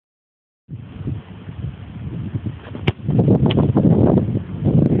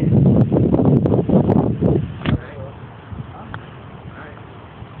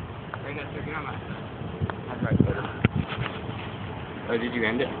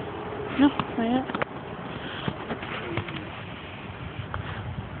end it? No, not yet.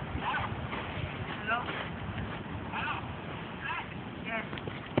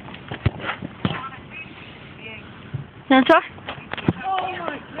 You wanna try?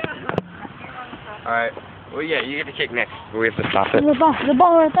 Alright. Well, yeah, you get to kick next. We have to stop it. The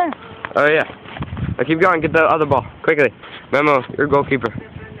ball right there. Oh, yeah. Now keep going. Get the other ball. Quickly. Memo, you're goalkeeper.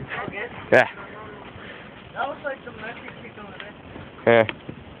 Yeah. That was like the Messi kick over there. Yeah.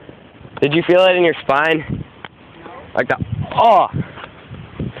 Did you feel it in your spine? No. Like that? Oh!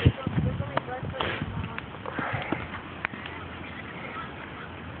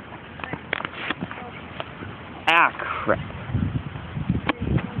 Ah, crap.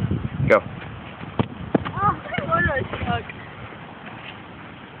 Go. What a suck.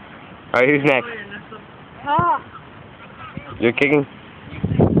 Alright, who's next? Ah. You're kicking?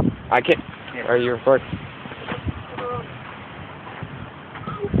 I can't. Are you recording?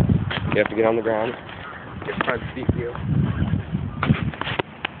 You have to get on the ground. Get front seat view.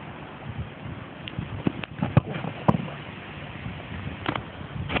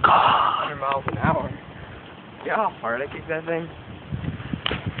 100 miles an hour. Yeah, how hard I kick that thing.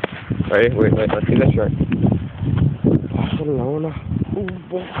 Ready? Wait, let's see that short. Barcelona. Ooh,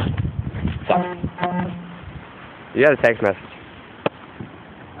 boy. You got a text message.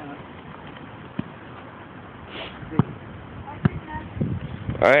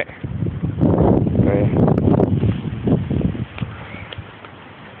 Alright. Alright.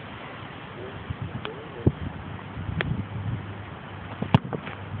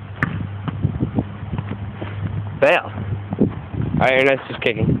 Fail. Alright, Ernest just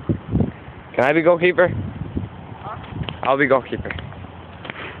kicking. Can I be goalkeeper? I'll be goalkeeper.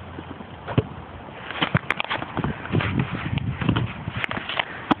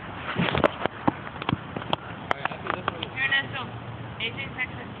 Ernesto, AJ